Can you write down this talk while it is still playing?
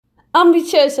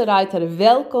Ambitieuze ruiter,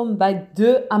 welkom bij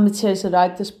de Ambitieuze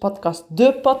Ruiters podcast.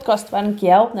 De podcast waarin ik je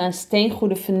help naar een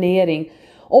steengoede fundering.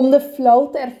 Om de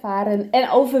flow te ervaren en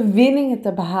overwinningen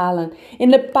te behalen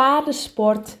in de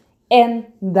paardensport en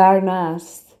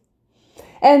daarnaast.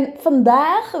 En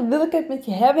vandaag wil ik het met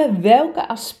je hebben welke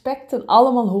aspecten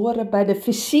allemaal horen bij de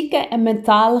fysieke en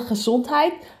mentale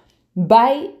gezondheid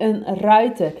bij een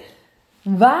ruiter.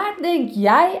 Waar denk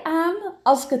jij aan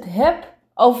als ik het heb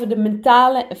over de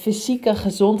mentale en fysieke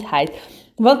gezondheid?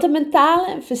 Want de mentale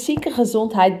en fysieke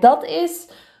gezondheid, dat is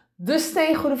de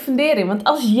steengoede fundering. Want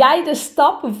als jij de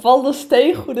stappen van de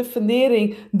steengoede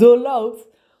fundering doorloopt,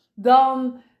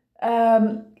 dan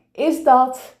is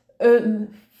dat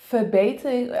een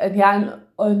verbetering,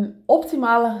 een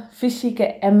optimale fysieke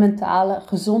en mentale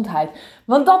gezondheid.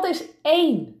 Want dat is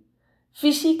één.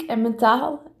 Fysiek en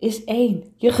mentaal is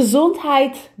één. Je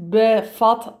gezondheid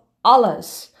bevat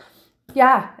alles.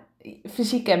 Ja,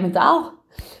 fysiek en mentaal.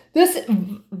 Dus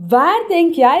waar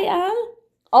denk jij aan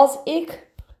als ik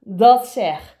dat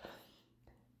zeg?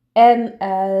 En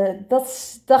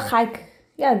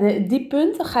die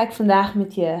punten ga ik vandaag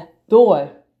met je door.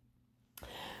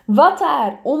 Wat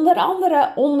daar onder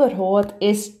andere onder hoort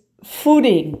is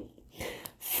voeding.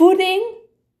 Voeding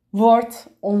wordt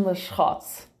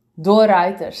onderschat door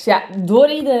ruiters. Ja, door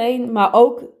iedereen, maar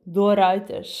ook door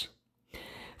ruiters.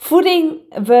 Voeding,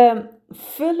 we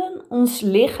vullen ons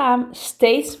lichaam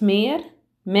steeds meer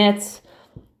met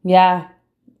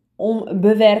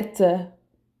onbewerkte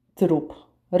troep,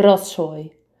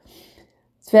 rotzooi.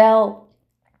 Terwijl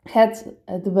het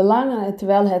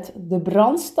de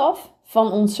brandstof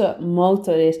van onze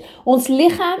motor is. Ons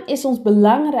lichaam is ons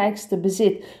belangrijkste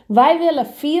bezit. Wij willen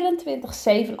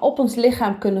 24/7 op ons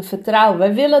lichaam kunnen vertrouwen.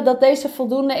 Wij willen dat deze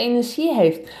voldoende energie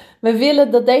heeft. We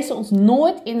willen dat deze ons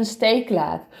nooit in de steek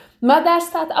laat. Maar daar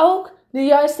staat ook de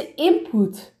juiste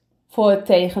input voor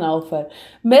tegenover.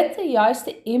 Met de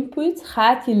juiste input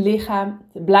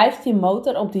blijft je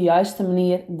motor op de juiste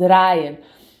manier draaien.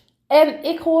 En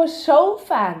ik hoor zo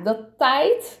vaak dat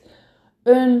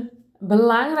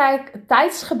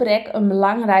tijdsgebrek een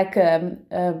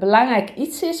belangrijk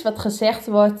iets is wat gezegd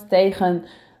wordt tegen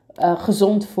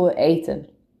gezond voor eten.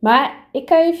 Maar ik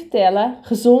kan je vertellen,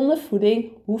 gezonde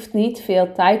voeding hoeft niet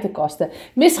veel tijd te kosten.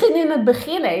 Misschien in het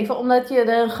begin even, omdat je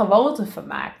er een gewoonte van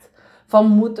maakt.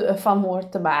 Van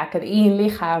hoort te maken in je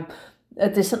lichaam.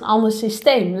 Het is een ander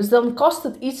systeem, dus dan kost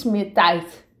het iets meer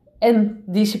tijd en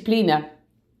discipline.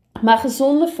 Maar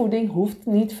gezonde voeding hoeft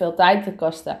niet veel tijd te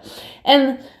kosten.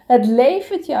 En het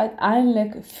levert je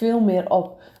uiteindelijk veel meer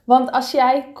op. Want als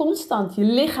jij constant je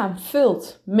lichaam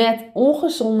vult met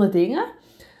ongezonde dingen,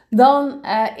 dan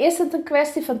is het een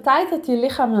kwestie van tijd dat je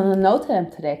lichaam aan de noodrem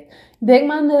trekt. Denk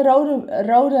maar aan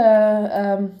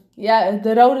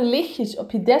de rode lichtjes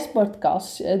op je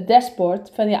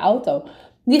dashboard van je auto.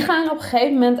 Die gaan op een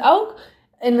gegeven moment ook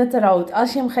in het rood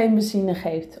als je hem geen benzine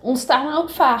geeft. Ontstaan ook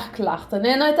vage klachten.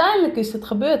 En uiteindelijk is het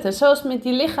gebeurd. En zoals met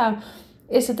die lichaam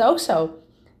is het ook zo.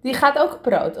 Die gaat ook op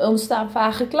rood. Er ontstaan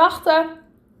vage klachten.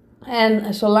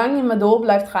 En zolang je maar door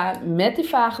blijft gaan met die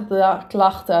vage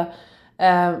klachten,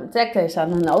 trekt deze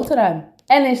aan de noodrem.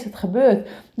 En is het gebeurd.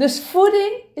 Dus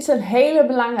voeding is een hele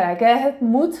belangrijke. Het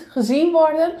moet gezien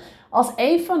worden als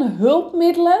een van de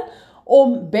hulpmiddelen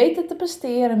om beter te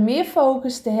presteren, meer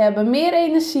focus te hebben, meer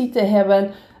energie te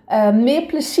hebben, meer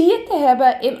plezier te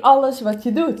hebben in alles wat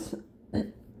je doet.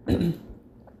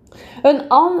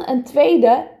 Een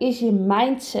tweede is je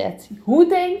mindset. Hoe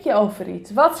denk je over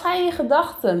iets? Wat zijn je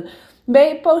gedachten? Ben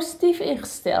je positief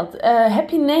ingesteld? Heb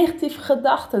je negatieve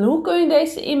gedachten? Hoe kun je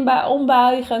deze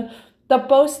ombuigen naar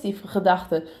positieve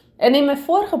gedachten? En in mijn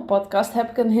vorige podcast heb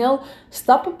ik een heel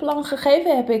stappenplan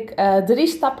gegeven. Heb ik 3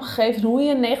 stappen gegeven hoe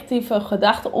je een negatieve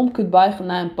gedachte om kunt buigen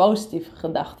naar een positieve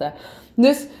gedachte.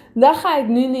 Dus daar ga ik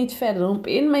nu niet verder op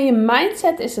in. Maar je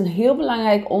mindset is een heel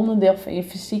belangrijk onderdeel van je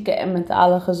fysieke en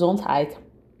mentale gezondheid.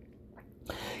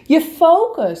 Je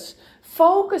focus.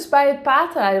 Focus bij het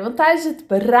paardrijden. Want tijdens het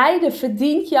berijden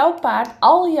verdient jouw paard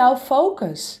al jouw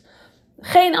focus.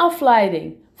 Geen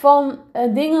afleiding van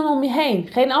dingen om je heen.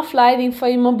 Geen afleiding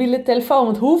van je mobiele telefoon.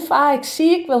 Want hoe vaak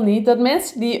zie ik wel niet dat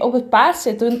mensen die op het paard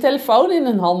zitten hun telefoon in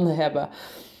hun handen hebben.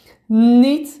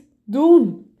 Niet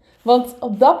doen. Want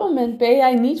op dat moment ben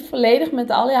jij niet volledig met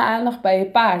al je aandacht bij je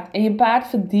paard. En je paard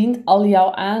verdient al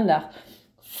jouw aandacht.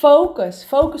 Focus.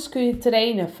 Focus kun je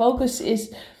trainen. Focus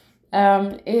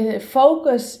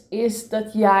is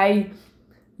dat jij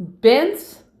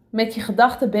met je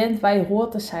gedachten bent waar je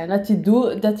hoort te zijn.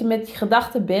 Dat je met je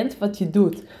gedachten bent wat je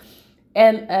doet.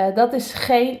 En dat is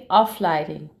geen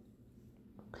afleiding.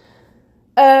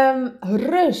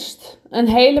 Rust. Een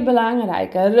hele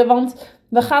belangrijke. Want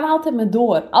We gaan altijd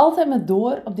maar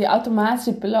door op die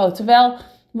automatische piloot. Terwijl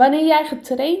wanneer jij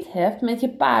getraind hebt met je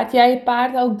paard, jij je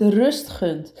paard ook de rust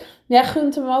gunt. Jij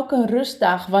gunt hem ook een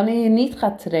rustdag wanneer je niet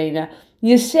gaat trainen.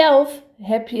 Jezelf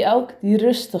heb je ook die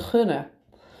rust te gunnen.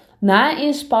 Na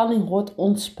inspanning hoort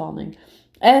ontspanning.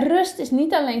 En rust is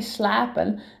niet alleen slapen.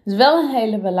 Het is wel een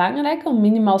hele belangrijke om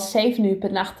minimaal 7 uur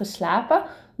per nacht te slapen.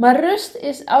 Maar rust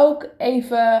is ook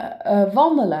even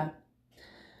wandelen.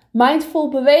 Mindful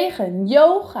bewegen,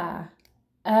 yoga.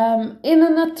 In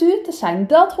de natuur te zijn,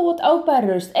 dat hoort ook bij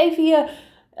rust. Even je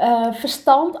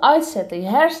verstand uitzetten, je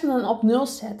hersenen op nul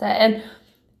zetten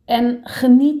en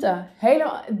genieten.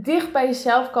 Helemaal dicht bij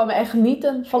jezelf komen en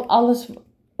genieten van alles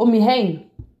om je heen.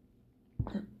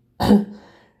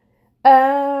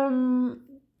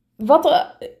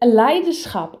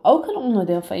 Leiderschap, ook een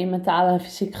onderdeel van je mentale en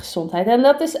fysieke gezondheid. En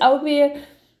dat is ook weer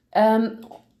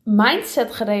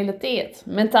mindset gerelateerd,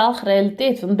 mentaal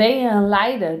gerelateerd. Want ben je een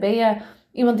leider, ben je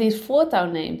iemand die het voortouw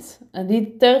neemt, die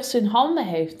de teugels in handen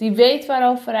heeft, die weet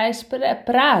waarover hij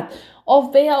praat.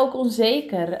 Of ben je ook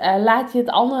onzeker, laat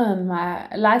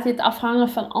je het afhangen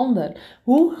van ander.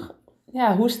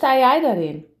 Hoe sta jij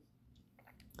daarin?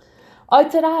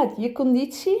 Uiteraard, je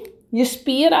conditie, je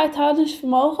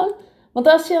spieruithoudingsvermogen. Want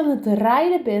als je aan het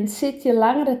rijden bent, zit je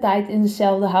langere tijd in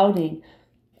dezelfde houding.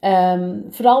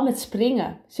 Vooral met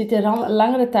springen zit je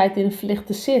langere tijd in een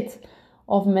verlichte zit.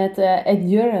 Of met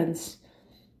endurance.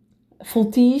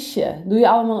 Voltige, doe je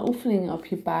allemaal oefeningen op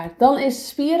je paard. Dan is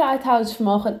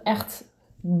spieruithoudingsvermogen echt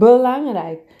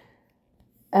belangrijk.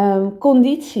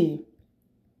 Conditie.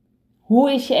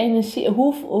 Hoe is je energie?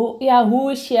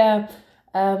 Hoe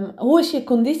is je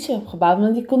conditie opgebouwd?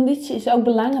 Want die conditie is ook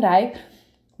belangrijk.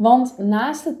 Want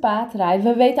naast het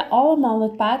paardrijden, we weten allemaal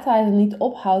dat paardrijden niet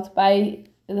ophoudt bij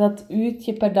dat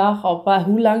uurtje per dag. Of bij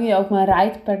hoe lang je ook maar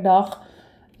rijdt per dag.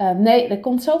 Nee, er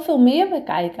komt zoveel meer bij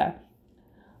kijken.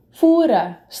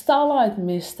 Voeren, stal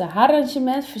uitmisten,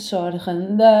 arrangement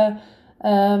verzorgen,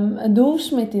 de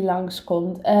hoefsmid die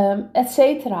langskomt,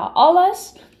 etc.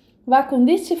 Alles waar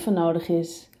conditie voor nodig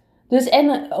is. Dus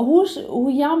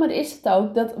hoe jammer is het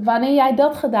ook dat wanneer jij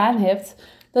dat gedaan hebt,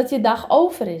 dat je dag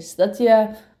over is. Dat je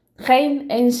geen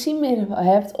energie meer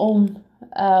hebt om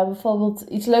bijvoorbeeld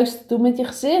iets leuks te doen met je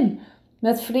gezin.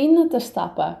 Met vrienden te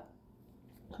stappen.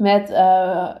 Met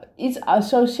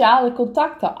sociale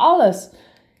contacten, alles.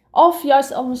 Of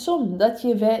juist andersom,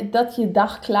 dat je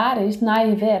dag klaar is na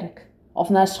je werk. Of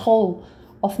naar school.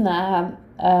 Of naar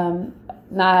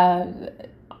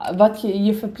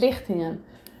je verplichtingen.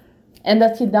 En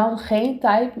dat je dan geen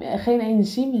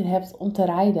energie meer hebt om te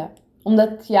rijden.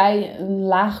 Omdat jij een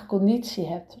lage conditie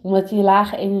hebt. Omdat je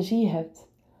lage energie hebt.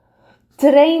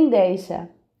 Train deze.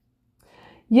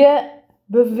 Je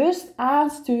bewust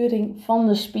aansturing van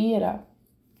de spieren.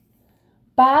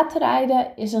 Paardrijden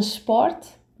is een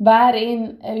sport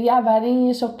waarin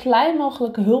je zo klein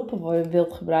mogelijk hulpen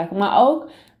wilt gebruiken. Maar ook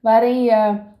waarin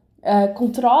je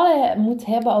controle moet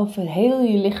hebben over heel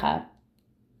je lichaam.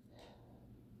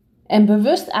 En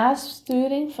bewust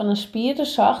aansturing van een spier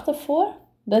zorgt ervoor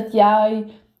dat jij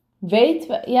weet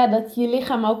dat je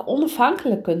lichaam ook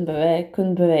onafhankelijk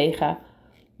kunt bewegen.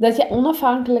 Dat je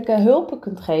onafhankelijke hulpen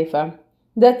kunt geven.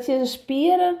 Dat je de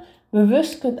spieren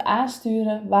bewust kunt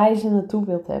aansturen waar je ze naartoe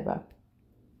wilt hebben.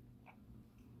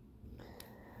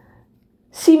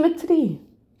 Symmetrie.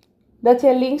 Dat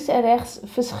je links en rechts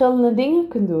verschillende dingen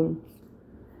kunt doen.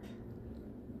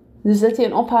 Dus dat je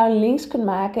een ophouding links kunt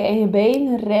maken en je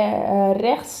been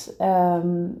rechts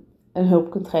een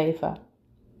hulp kunt geven.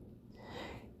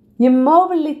 Je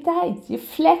mobiliteit, je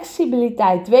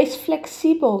flexibiliteit. Wees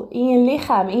flexibel in je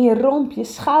lichaam, in je romp, je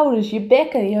schouders, je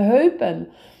bekken, je heupen.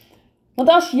 Want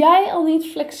als jij al niet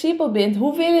flexibel bent,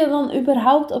 hoe wil je dan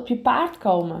überhaupt op je paard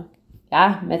komen?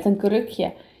 Ja, met een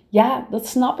krukje. Ja, dat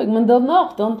snap ik, maar dan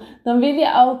nog. Dan wil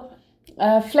je ook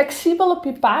flexibel op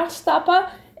je paard stappen.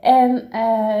 En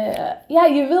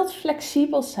je wilt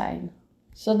flexibel zijn.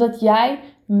 Zodat jij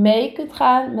mee kunt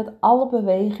gaan met alle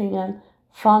bewegingen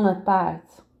van het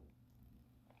paard.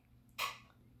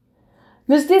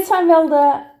 Dus dit zijn wel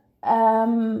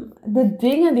de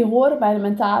dingen die horen bij de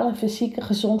mentale en fysieke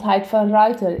gezondheid van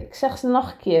ruiter. Ik zeg ze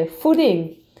nog een keer.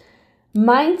 Voeding,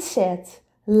 mindset,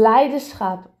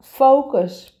 leiderschap,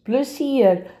 focus,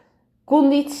 plezier,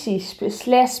 conditie,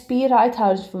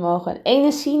 spieruithoudingsvermogen,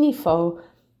 energieniveau,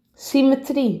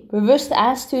 symmetrie, bewuste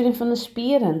aansturing van de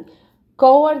spieren,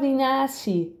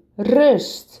 coördinatie,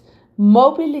 rust,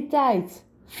 mobiliteit,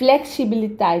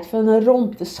 flexibiliteit van de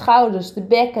romp, de schouders, de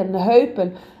bekken, de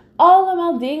heupen.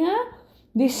 Allemaal dingen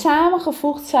die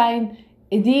samengevoegd zijn,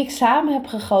 die ik samen heb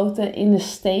gegoten in de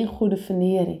steengoede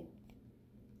vernering.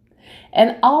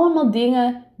 En allemaal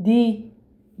dingen die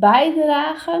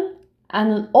bijdragen aan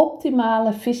een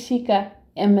optimale fysieke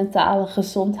en mentale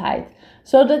gezondheid.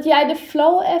 Zodat jij de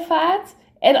flow ervaart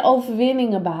en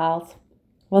overwinningen behaalt.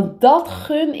 Want dat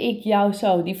gun ik jou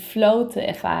zo, die flow te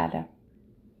ervaren.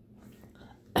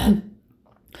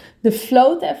 De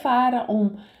flow te ervaren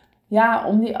om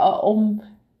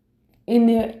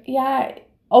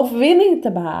overwinningen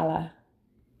te behalen.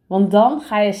 Want dan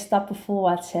ga je stappen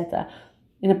voorwaarts zetten.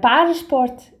 In de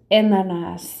paardensport en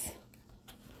daarnaast.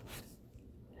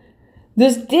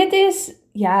 Dus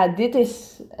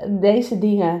deze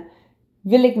dingen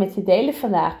wil ik met je delen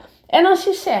vandaag. En als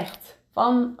je zegt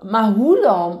maar hoe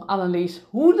dan, Annelies?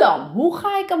 Hoe dan? Hoe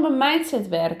ga ik aan mijn mindset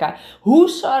werken? Hoe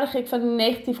zorg ik van een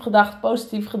negatieve gedachte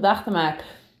positieve gedachten maken?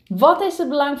 Wat is het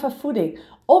belang van voeding?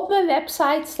 Op mijn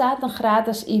website staat een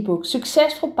gratis e-book.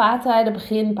 Succesvol paardrijden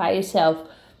begin bij jezelf.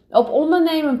 Op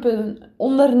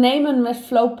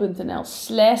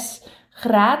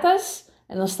ondernemenmetflow.nl/gratis.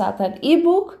 En dan staat daar het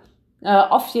e-book.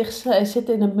 Of je zit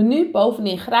in het menu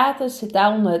bovenin gratis, zit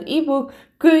daaronder het e-book.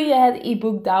 Kun je het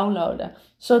e-book downloaden.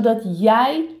 Zodat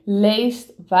jij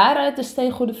leest waaruit de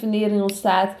steengoede fundering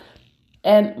ontstaat.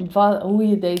 En hoe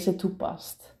je deze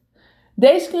toepast.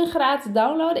 Deze kun je gratis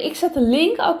downloaden. Ik zet de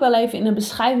link ook wel even in de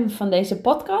beschrijving van deze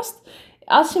podcast.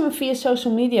 Als je me via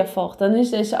social media volgt, dan is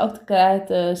deze ook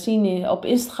te zien op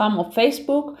Instagram, op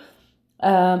Facebook.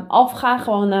 Of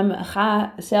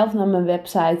ga zelf naar mijn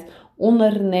website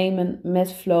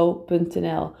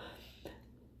ondernemenmetflow.nl.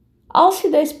 Als je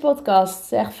deze podcast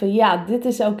zegt van ja, dit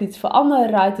is ook iets voor andere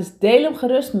ruiters, deel hem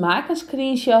gerust, maak een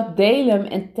screenshot, deel hem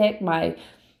en tag mij.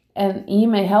 En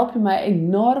hiermee help je mij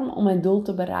enorm om mijn doel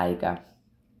te bereiken.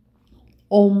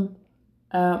 Om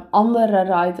andere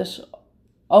ruiters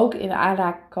ook in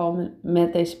aanraking komen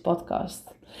met deze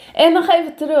podcast. En nog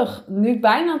even terug, nu ik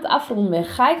bijna aan het afronden ben,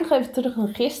 ga ik nog even terug naar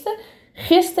gisteren.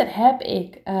 Gisteren heb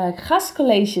ik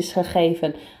gastcolleges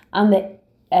gegeven aan de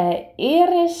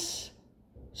Eres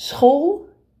School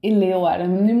in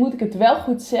Leeuwarden. Nu moet ik het wel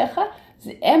goed zeggen. Het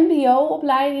is de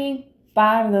mbo-opleiding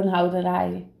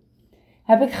paardenhouderij.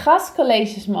 Heb ik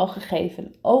gastcolleges mogen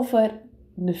geven over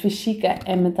de fysieke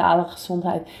en mentale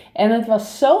gezondheid. En het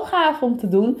was zo gaaf om te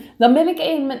doen. Dan ben ik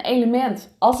in mijn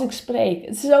element als ik spreek.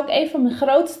 Het is ook een van mijn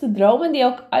grootste dromen die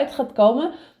ook uit gaat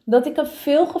komen. Dat ik een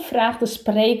veelgevraagde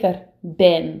spreker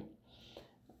ben.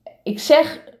 Ik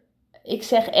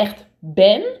zeg echt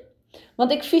ben.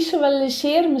 Want ik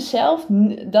visualiseer mezelf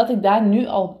dat ik daar nu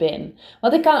al ben.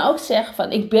 Want ik kan ook zeggen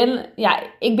van ik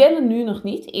ben er nu nog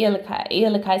niet.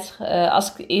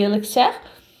 Als ik eerlijk zeg.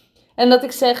 En dat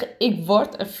ik zeg ik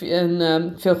word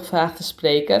een veelgevraagde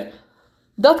spreker.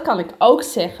 Dat kan ik ook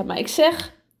zeggen. Maar ik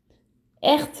zeg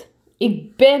echt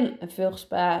ik ben een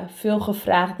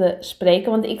veelgevraagde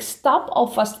spreker. Want ik stap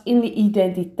alvast in de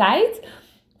identiteit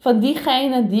van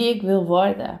diegene die ik wil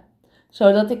worden.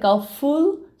 Zodat ik al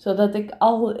voel, zodat ik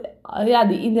al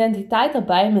die identiteit al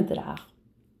bij me draag.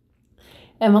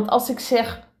 En want als ik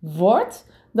zeg word,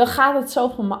 dan gaat het zo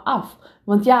van me af.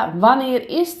 Want ja, wanneer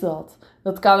is dat?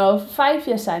 Dat kan over 5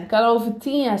 jaar zijn, kan over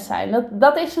 10 jaar zijn.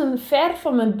 Dat is een ver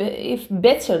van mijn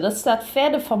bedshow, dat staat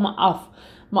verder van me af.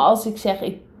 Maar als ik zeg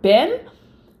ik ben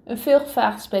een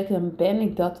veelgevraagde spreker, dan ben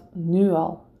ik dat nu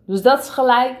al. Dus dat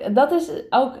is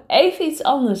ook even iets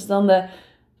anders dan de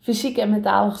fysieke en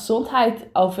mentale gezondheid.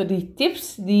 Over die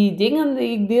tips, die dingen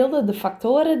die ik deelde, de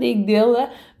factoren die ik deelde.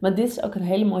 Maar dit is ook een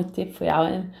hele mooie tip voor jou.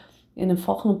 En in een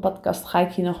volgende podcast ga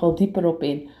ik hier nog wel dieper op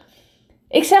in.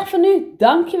 Ik zeg voor nu,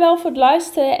 dankjewel voor het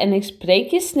luisteren en ik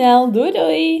spreek je snel. Doei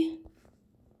doei!